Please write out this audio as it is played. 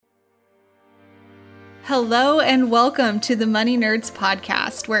Hello and welcome to the Money Nerds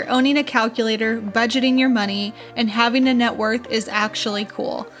podcast, where owning a calculator, budgeting your money, and having a net worth is actually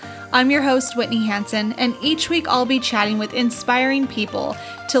cool. I'm your host, Whitney Hansen, and each week I'll be chatting with inspiring people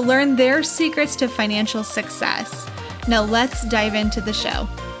to learn their secrets to financial success. Now let's dive into the show.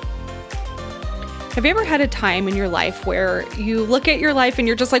 Have you ever had a time in your life where you look at your life and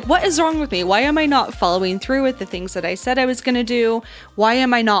you're just like, what is wrong with me? Why am I not following through with the things that I said I was going to do? Why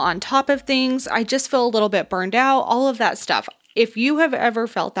am I not on top of things? I just feel a little bit burned out, all of that stuff. If you have ever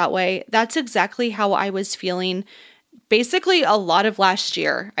felt that way, that's exactly how I was feeling basically a lot of last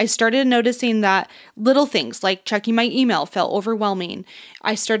year. I started noticing that little things like checking my email felt overwhelming.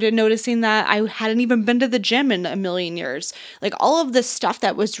 I started noticing that I hadn't even been to the gym in a million years. Like all of this stuff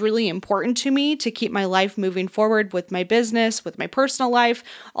that was really important to me to keep my life moving forward with my business, with my personal life,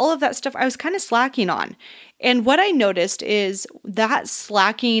 all of that stuff I was kind of slacking on. And what I noticed is that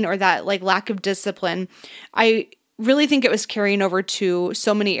slacking or that lack of discipline, I really think it was carrying over to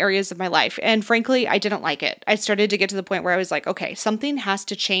so many areas of my life. And frankly, I didn't like it. I started to get to the point where I was like, okay, something has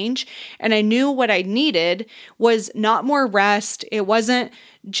to change. And I knew what I needed was not more rest. It wasn't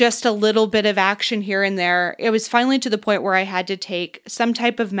just a little bit of action here and there. It was finally to the point where I had to take some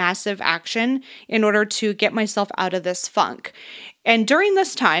type of massive action in order to get myself out of this funk. And during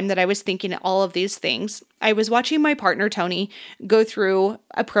this time that I was thinking all of these things, I was watching my partner, Tony, go through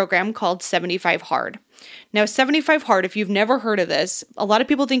a program called 75 Hard. Now, 75 Hard, if you've never heard of this, a lot of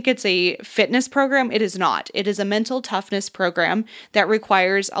people think it's a fitness program. It is not. It is a mental toughness program that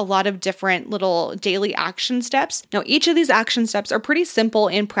requires a lot of different little daily action steps. Now, each of these action steps are pretty simple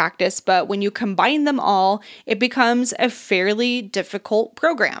in practice, but when you combine them all, it becomes a fairly difficult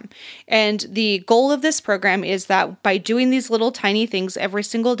program. And the goal of this program is that by doing these little tiny things every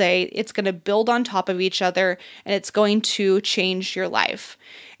single day, it's going to build on top of each other and it's going to change your life.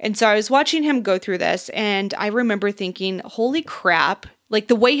 And so I was watching him go through this and I remember thinking, holy crap, like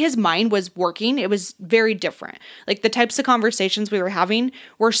the way his mind was working, it was very different. Like the types of conversations we were having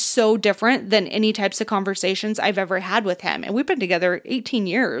were so different than any types of conversations I've ever had with him. And we've been together 18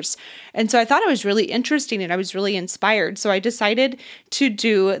 years. And so I thought it was really interesting and I was really inspired. So I decided to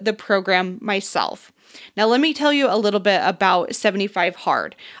do the program myself. Now, let me tell you a little bit about 75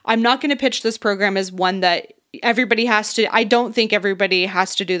 Hard. I'm not going to pitch this program as one that everybody has to. I don't think everybody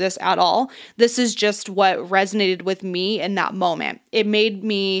has to do this at all. This is just what resonated with me in that moment. It made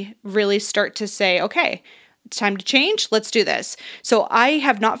me really start to say, okay, it's time to change. Let's do this. So I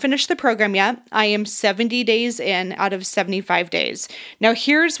have not finished the program yet. I am 70 days in out of 75 days. Now,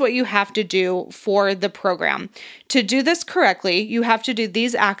 here's what you have to do for the program. To do this correctly, you have to do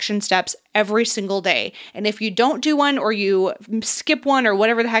these action steps every single day. And if you don't do one or you skip one or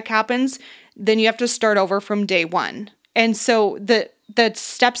whatever the heck happens, then you have to start over from day one. And so the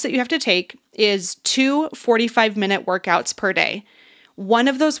steps that you have to take is 2 45-minute workouts per day. One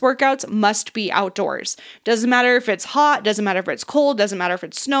of those workouts must be outdoors. Doesn't matter if it's hot, doesn't matter if it's cold, doesn't matter if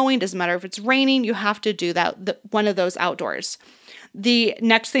it's snowing, doesn't matter if it's raining, you have to do one of those outdoors. The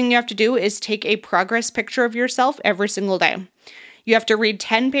next thing you have to do is take a progress picture of yourself every single day. You have to read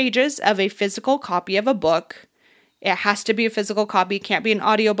 10 pages of a physical copy of a book. It has to be a physical copy. It can't be an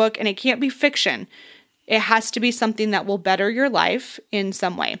audiobook, and it can't be fiction. It has to be something that will better your life in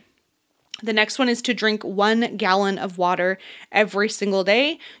some way. The next one is to drink 1 gallon of water every single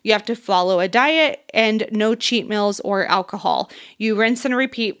day. You have to follow a diet and no cheat meals or alcohol. You rinse and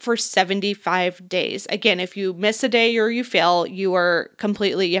repeat for 75 days. Again, if you miss a day or you fail, you have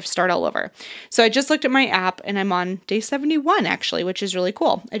to start all over. So I just looked at my app and I'm on day 71 actually, which is really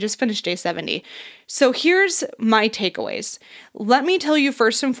cool. I just finished day 70. So here's my takeaways. Let me tell you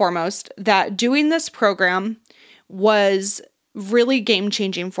first and foremost that doing this program was really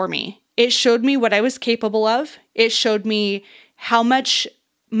game-changing for me. It showed me what I was capable of. It showed me how much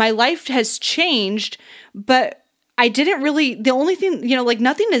my life has changed, but I didn't really, the only thing,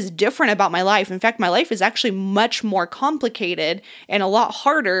 nothing is different about my life. In fact, my life is actually much more complicated and a lot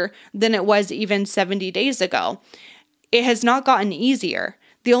harder than it was even 70 days ago. It has not gotten easier.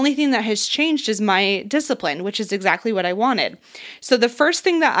 The only thing that has changed is my discipline, which is exactly what I wanted. So the first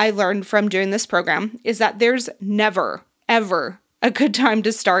thing that I learned from doing this program is that there's never, ever a good time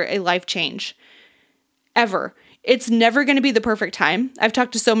to start a life change. Ever. It's never going to be the perfect time. I've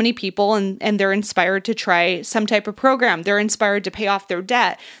talked to so many people and they're inspired to try some type of program. They're inspired to pay off their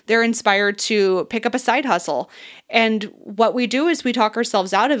debt. They're inspired to pick up a side hustle. And what we do is we talk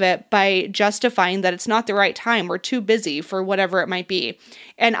ourselves out of it by justifying that it's not the right time. We're too busy for whatever it might be.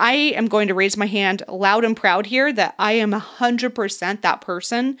 And I am going to raise my hand loud and proud here that I am 100% that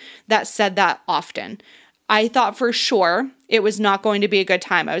person that said that often. I thought for sure it was not going to be a good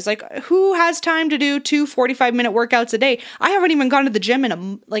time. I was like, who has time to do 2 45-minute workouts a day? I haven't even gone to the gym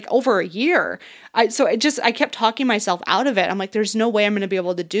in over a year. I kept talking myself out of it. I'm like, there's no way I'm going to be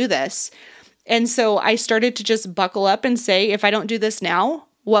able to do this. And so I started to just buckle up and say, if I don't do this now,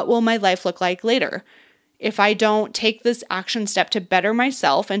 what will my life look like later? If I don't take this action step to better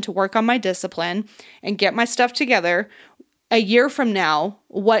myself and to work on my discipline and get my stuff together, a year from now,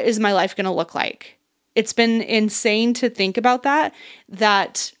 what is my life going to look like? It's been insane to think about that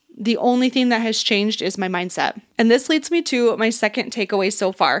the only thing that has changed is my mindset. And this leads me to my second takeaway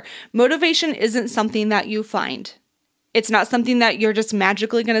so far. Motivation isn't something that you find. It's not something that you're just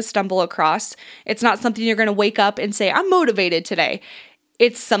magically going to stumble across. It's not something you're going to wake up and say, I'm motivated today.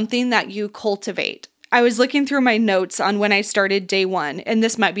 It's something that you cultivate. I was looking through my notes on when I started day one, and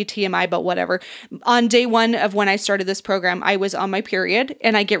this might be TMI, but whatever. On day one of when I started this program, I was on my period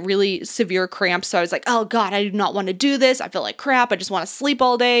and I get really severe cramps. So I was like, oh God, I do not want to do this. I feel like crap. I just want to sleep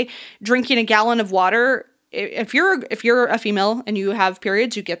all day. Drinking a gallon of water. If you're a female and you have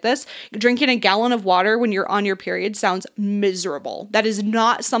periods, you get this. Drinking a gallon of water when you're on your period sounds miserable. That is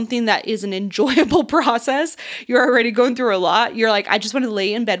not something that is an enjoyable process. You're already going through a lot. You're like, I just want to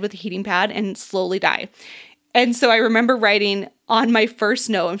lay in bed with a heating pad and slowly die. And so I remember writing on my first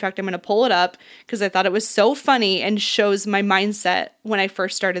note, in fact, I'm going to pull it up because I thought it was so funny and shows my mindset when I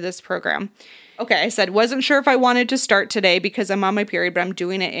first started this program. Okay, I said, wasn't sure if I wanted to start today because I'm on my period, but I'm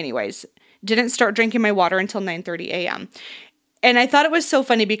doing it anyways. Didn't start drinking my water until 9:30 a.m. And I thought it was so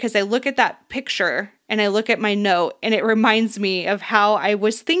funny because I look at that picture and I look at my note and it reminds me of how I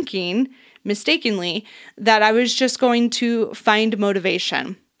was thinking mistakenly that I was just going to find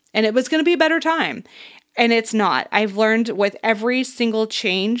motivation and it was going to be a better time. And it's not. I've learned with every single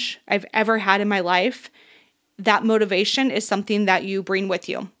change I've ever had in my life, that motivation is something that you bring with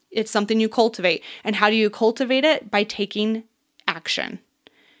you. It's something you cultivate. And how do you cultivate it? By taking action.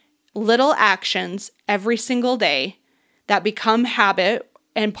 Little actions every single day that become habit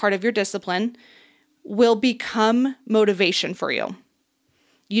and part of your discipline will become motivation for you.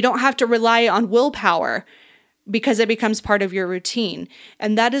 You don't have to rely on willpower because it becomes part of your routine.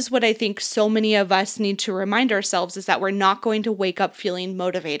 And that is what I think so many of us need to remind ourselves is that we're not going to wake up feeling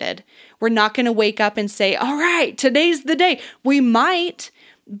motivated. We're not going to wake up and say, all right, today's the day. We might,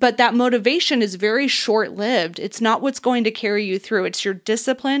 but that motivation is very short-lived. It's not what's going to carry you through. It's your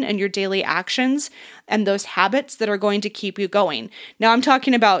discipline and your daily actions and those habits that are going to keep you going. Now, I'm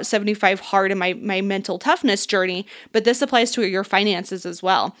talking about 75 hard in my mental toughness journey, but this applies to your finances as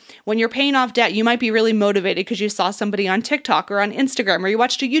well. When you're paying off debt, you might be really motivated because you saw somebody on TikTok or on Instagram or you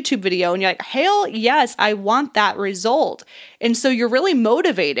watched a YouTube video and you're like, hell yes, I want that result. And so you're really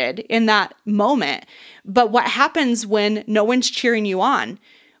motivated in that moment. But what happens when no one's cheering you on?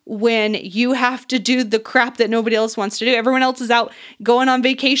 When you have to do the crap that nobody else wants to do. Everyone else is out going on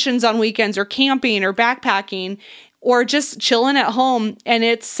vacations on weekends or camping or backpacking or just chilling at home and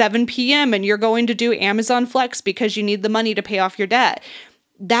it's 7 p.m. and you're going to do Amazon Flex because you need the money to pay off your debt.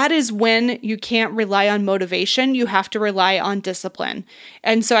 That is when you can't rely on motivation. You have to rely on discipline.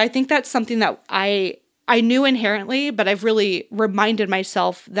 And so I think that's something that I knew inherently, but I've really reminded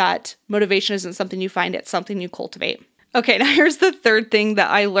myself that motivation isn't something you find, it's something you cultivate. Okay, now here's the third thing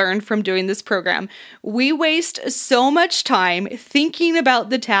that I learned from doing this program. We waste so much time thinking about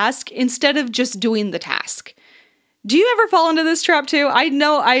the task instead of just doing the task. Do you ever fall into this trap too? I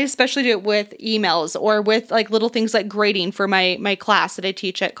know I especially do it with emails or with like little things like grading for my class that I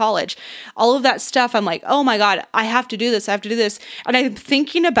teach at college. All of that stuff, I'm like, oh my God, I have to do this. I have to do this. And I'm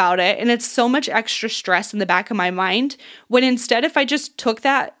thinking about it and it's so much extra stress in the back of my mind when instead if I just took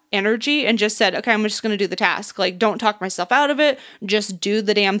that energy and just said, okay, I'm just going to do the task. Like, don't talk myself out of it. Just do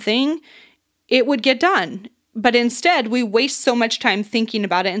the damn thing. It would get done. But instead, we waste so much time thinking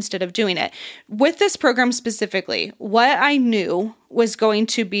about it instead of doing it. With this program specifically, what I knew was going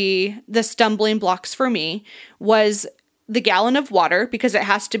to be the stumbling blocks for me was the gallon of water, because it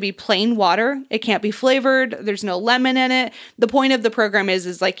has to be plain water. It can't be flavored. There's no lemon in it. The point of the program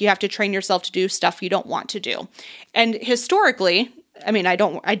is like you have to train yourself to do stuff you don't want to do. And historically, I mean, I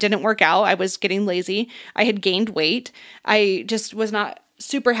didn't work out. I was getting lazy. I had gained weight. I just was not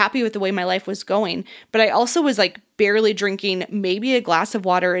super happy with the way my life was going. But I also was like barely drinking maybe a glass of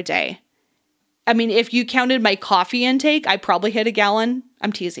water a day. I mean, if you counted my coffee intake, I probably hit a gallon.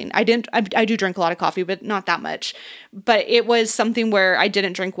 I'm teasing. I do drink a lot of coffee, but not that much. But it was something where I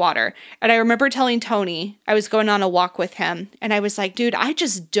didn't drink water. And I remember telling Tony, I was going on a walk with him, and I was like, dude, I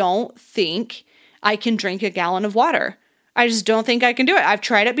just don't think I can drink a gallon of water. I just don't think I can do it. I've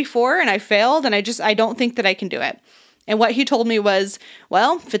tried it before and I failed, and I don't think that I can do it. And what he told me was,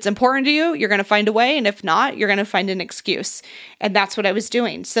 well, if it's important to you, you're going to find a way. And if not, you're going to find an excuse. And that's what I was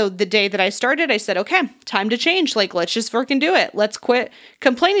doing. So the day that I started, I said, okay, time to change. Like, let's just freaking do it. Let's quit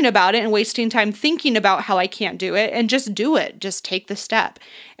complaining about it and wasting time thinking about how I can't do it and just do it. Just take the step.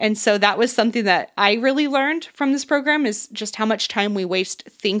 And so that was something that I really learned from this program, is just how much time we waste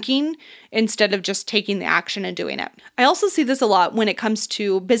thinking instead of just taking the action and doing it. I also see this a lot when it comes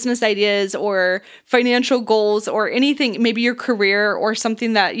to business ideas or financial goals or anything, maybe your career or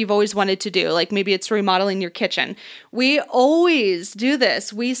something that you've always wanted to do. Like maybe it's remodeling your kitchen. We always do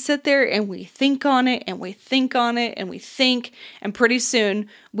this. We sit there and we think on it and we think on it and we think, and pretty soon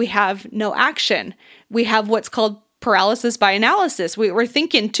we have no action. We have what's called paralysis by analysis. We're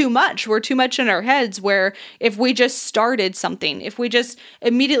thinking too much. We're too much in our heads, where if we just started something, if we just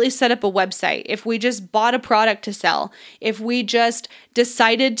immediately set up a website, if we just bought a product to sell, if we just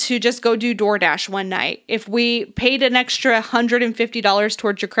decided to just go do DoorDash one night, if we paid an extra $150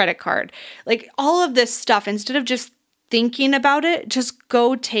 towards your credit card, like all of this stuff, instead of just thinking about it, just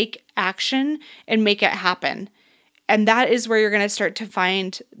go take action and make it happen. And that is where you're going to start to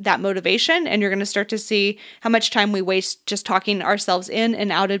find that motivation, and you're going to start to see how much time we waste just talking ourselves in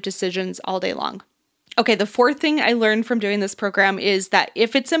and out of decisions all day long. Okay, the fourth thing I learned from doing this program is that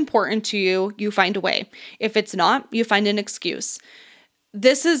if it's important to you, you find a way. If it's not, you find an excuse.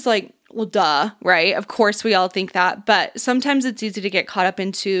 This is like, well, duh, right? Of course we all think that, but sometimes it's easy to get caught up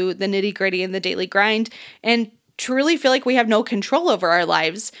into the nitty-gritty and the daily grind and to really feel like we have no control over our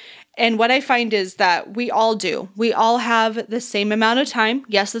lives. And what I find is that we all do. We all have the same amount of time.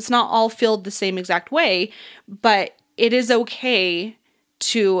 Yes, it's not all filled the same exact way, but it is okay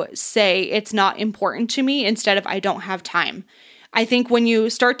to say it's not important to me instead of I don't have time. I think when you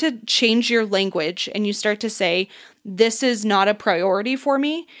start to change your language and you start to say, this is not a priority for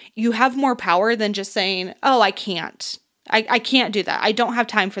me, you have more power than just saying, oh, I can't. I can't do that. I don't have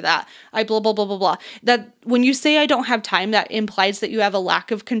time for that. I blah, blah, blah, blah, blah. That when you say I don't have time, that implies that you have a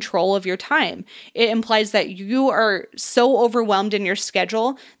lack of control of your time. It implies that you are so overwhelmed in your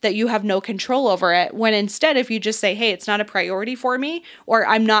schedule that you have no control over it. When instead, if you just say, hey, it's not a priority for me, or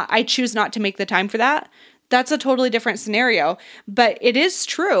I choose not to make the time for that, that's a totally different scenario. But it is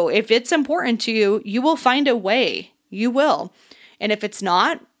true. If it's important to you, you will find a way. You will. And if it's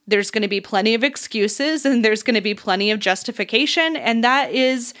not, there's going to be plenty of excuses and there's going to be plenty of justification, and that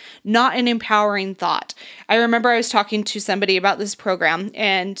is not an empowering thought. I remember I was talking to somebody about this program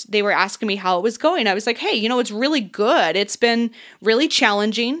and they were asking me how it was going. I was like, hey, it's really good. It's been really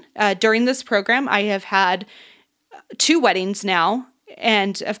challenging. During this program, I have had 2 weddings now.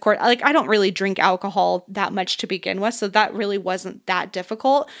 And of course, like I don't really drink alcohol that much to begin with, so that really wasn't that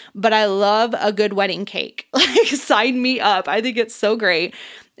difficult. But I love a good wedding cake. Like, sign me up. I think it's so great.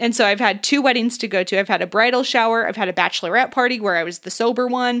 And so I've had 2 weddings to go to. I've had a bridal shower. I've had a bachelorette party where I was the sober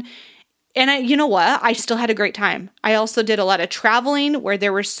one. And you know what? I still had a great time. I also did a lot of traveling where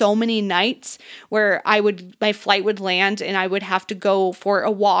there were so many nights where my flight would land and I would have to go for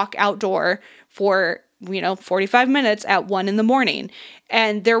a walk outdoor for 45 minutes at 1 a.m.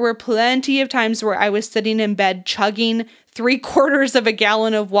 And there were plenty of times where I was sitting in bed chugging 3/4 of a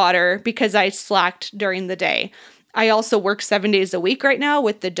gallon of water because I slacked during the day. I also work 7 days a week right now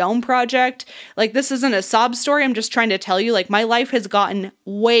with the Dome Project. Like, this isn't a sob story. I'm just trying to tell you, like, my life has gotten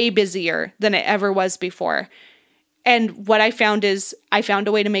way busier than it ever was before. And what I found is I found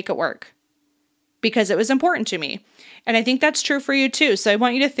a way to make it work because it was important to me. And I think that's true for you too. So I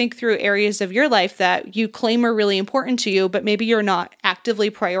want you to think through areas of your life that you claim are really important to you, but maybe you're not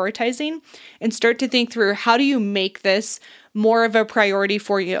actively prioritizing, and start to think through, how do you make this more of a priority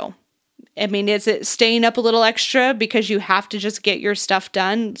for you? I mean, is it staying up a little extra because you have to just get your stuff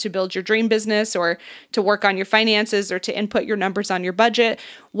done to build your dream business, or to work on your finances, or to input your numbers on your budget?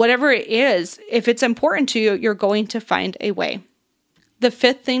 Whatever it is, if it's important to you, you're going to find a way. The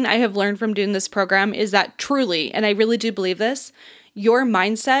 5th thing I have learned from doing this program is that truly, and I really do believe this, your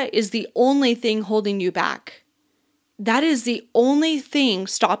mindset is the only thing holding you back. That is the only thing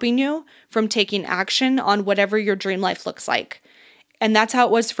stopping you from taking action on whatever your dream life looks like. And that's how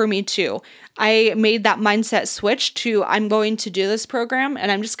it was for me too. I made that mindset switch to, I'm going to do this program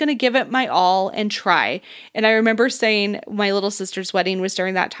and I'm just going to give it my all and try. And I remember saying, my little sister's wedding was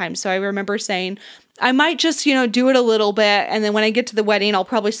during that time. So I remember saying, I might just, do it a little bit. And then when I get to the wedding, I'll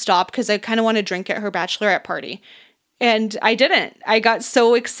probably stop because I kind of want to drink at her bachelorette party. And I didn't. I got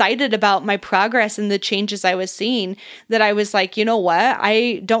so excited about my progress and the changes I was seeing that I was like, you know what?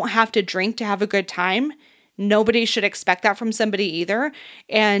 I don't have to drink to have a good time. Nobody should expect that from somebody either.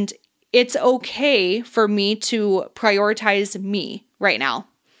 And it's okay for me to prioritize me right now.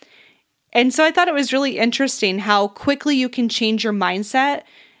 And so I thought it was really interesting how quickly you can change your mindset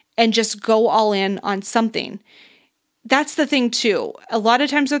and just go all in on something. That's the thing too. A lot of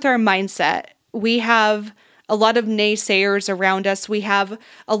times with our mindset, we have a lot of naysayers around us. We have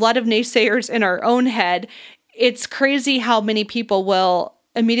a lot of naysayers in our own head. It's crazy how many people will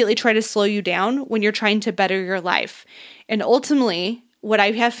immediately try to slow you down when you're trying to better your life. And ultimately, what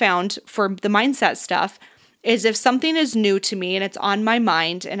I have found for the mindset stuff is if something is new to me and it's on my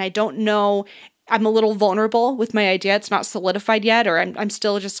mind and I don't know, I'm a little vulnerable with my idea, it's not solidified yet, or I'm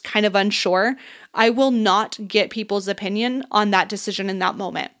still just kind of unsure, I will not get people's opinion on that decision in that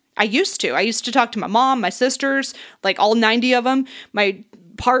moment. I used to talk to my mom, my sisters, like all 90 of them, my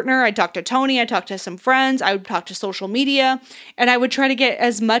partner, I talked to Tony, I talked to some friends, I would talk to social media, and I would try to get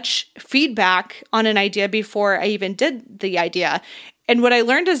as much feedback on an idea before I even did the idea. And what I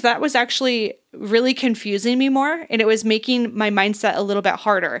learned is that was actually really confusing me more, and it was making my mindset a little bit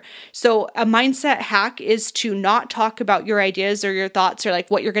harder. So a mindset hack is to not talk about your ideas or your thoughts or like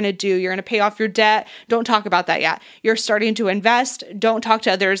what you're going to do. You're going to pay off your debt. Don't talk about that yet. You're starting to invest. Don't talk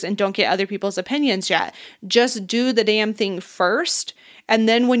to others and don't get other people's opinions yet. Just do the damn thing first. And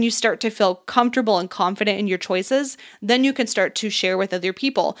then when you start to feel comfortable and confident in your choices, then you can start to share with other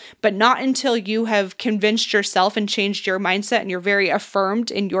people, but not until you have convinced yourself and changed your mindset and you're very affirmed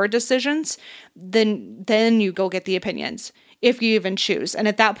in your decisions, then you go get the opinions, if you even choose. And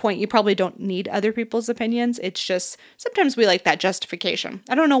at that point, you probably don't need other people's opinions. It's just, sometimes we like that justification.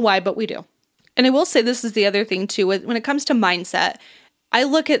 I don't know why, but we do. And I will say this is the other thing too, when it comes to mindset, I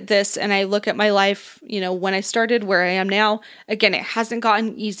look at this and I look at my life, when I started where I am now, again, it hasn't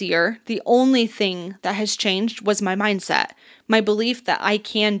gotten easier. The only thing that has changed was my mindset, my belief that I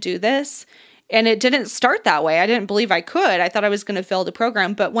can do this. And it didn't start that way. I didn't believe I could. I thought I was going to fail the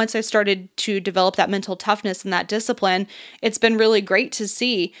program. But once I started to develop that mental toughness and that discipline, it's been really great to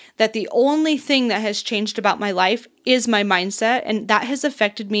see that the only thing that has changed about my life is my mindset. And that has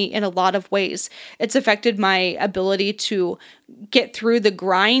affected me in a lot of ways. It's affected my ability to get through the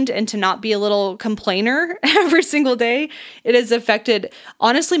grind and to not be a little complainer every single day. It has affected,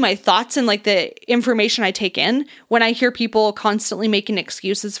 honestly, my thoughts and like the information I take in. When I hear people constantly making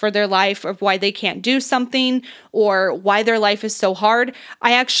excuses for their life of why they can't do something or why their life is so hard,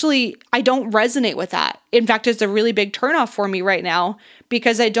 I don't resonate with that. In fact, it's a really big turnoff for me right now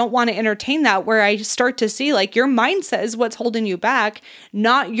because I don't want to entertain that, where I start to see like your mindset is what's holding you back,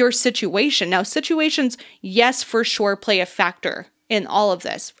 not your situation. Now, situations, yes, for sure, play a factor in all of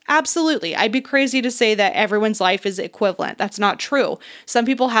this. Absolutely. I'd be crazy to say that everyone's life is equivalent. That's not true. Some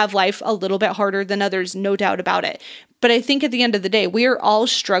people have life a little bit harder than others, no doubt about it. But I think at the end of the day, we are all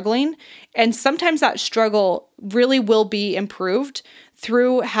struggling. And sometimes that struggle really will be improved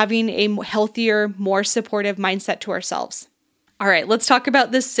through having a healthier, more supportive mindset to ourselves. All right, let's talk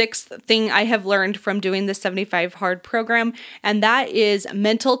about the sixth thing I have learned from doing the 75 Hard program, and that is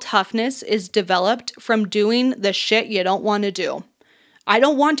mental toughness is developed from doing the shit you don't want to do. I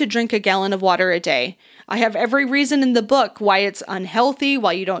don't want to drink a gallon of water a day. I have every reason in the book why it's unhealthy,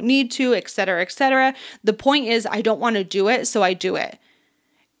 why you don't need to, etc., etc. The point is I don't want to do it, so I do it.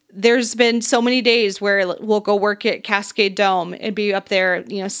 There's been so many days where we'll go work at Cascade Dome and be up there,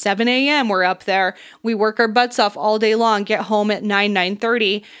 7 a.m. We're up there. We work our butts off all day long, get home at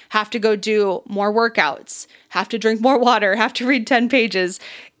 9:30, have to go do more workouts, have to drink more water, have to read 10 pages.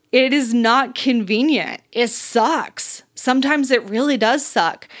 It is not convenient. It sucks. Sometimes it really does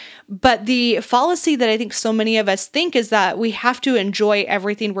suck. But the fallacy that I think so many of us think is that we have to enjoy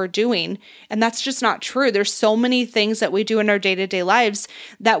everything we're doing. And that's just not true. There's so many things that we do in our day-to-day lives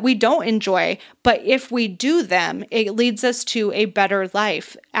that we don't enjoy. But if we do them, it leads us to a better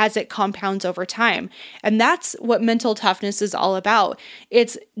life as it compounds over time. And that's what mental toughness is all about.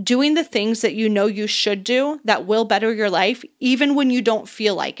 It's doing the things that you know you should do that will better your life, even when you don't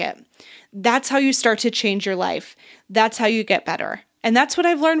feel like it. That's how you start to change your life. That's how you get better. And that's what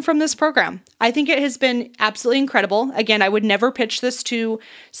I've learned from this program. I think it has been absolutely incredible. Again, I would never pitch this to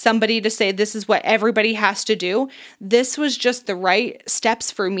somebody to say this is what everybody has to do. This was just the right steps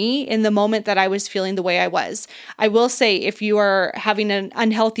for me in the moment that I was feeling the way I was. I will say if you are having an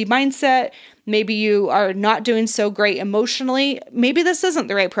unhealthy mindset, maybe you are not doing so great emotionally, maybe this isn't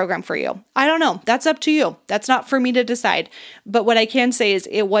the right program for you. I don't know. That's up to you. That's not for me to decide. But what I can say is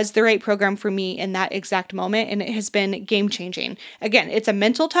it was the right program for me in that exact moment, and it has been game-changing. Again, it's a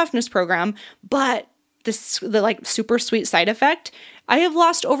mental toughness program, but the like super sweet side effect, I have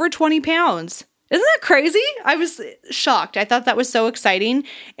lost over 20 pounds. Isn't that crazy? I was shocked. I thought that was so exciting.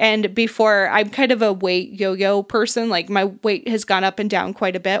 And before, I'm kind of a weight yo-yo person. Like my weight has gone up and down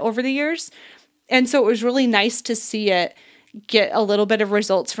quite a bit over the years. And so it was really nice to see it get a little bit of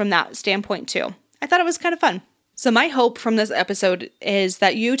results from that standpoint too. I thought it was kind of fun. So my hope from this episode is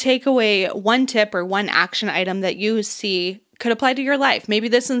that you take away one tip or one action item that you see could apply to your life. Maybe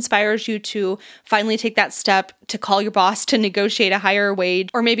this inspires you to finally take that step to call your boss to negotiate a higher wage,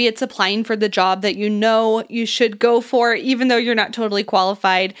 or maybe it's applying for the job that you know you should go for, even though you're not totally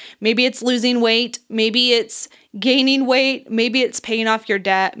qualified. Maybe it's losing weight. Maybe it's gaining weight. Maybe it's paying off your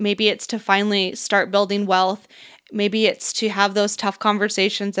debt. Maybe it's to finally start building wealth. Maybe it's to have those tough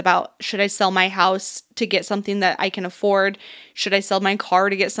conversations about, should I sell my house to get something that I can afford? Should I sell my car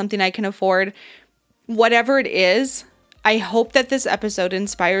to get something I can afford? Whatever it is, I hope that this episode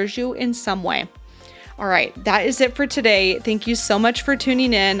inspires you in some way. All right, that is it for today. Thank you so much for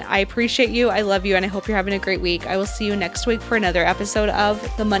tuning in. I appreciate you. I love you, and I hope you're having a great week. I will see you next week for another episode of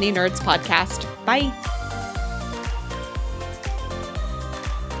the Money Nerds Podcast. Bye.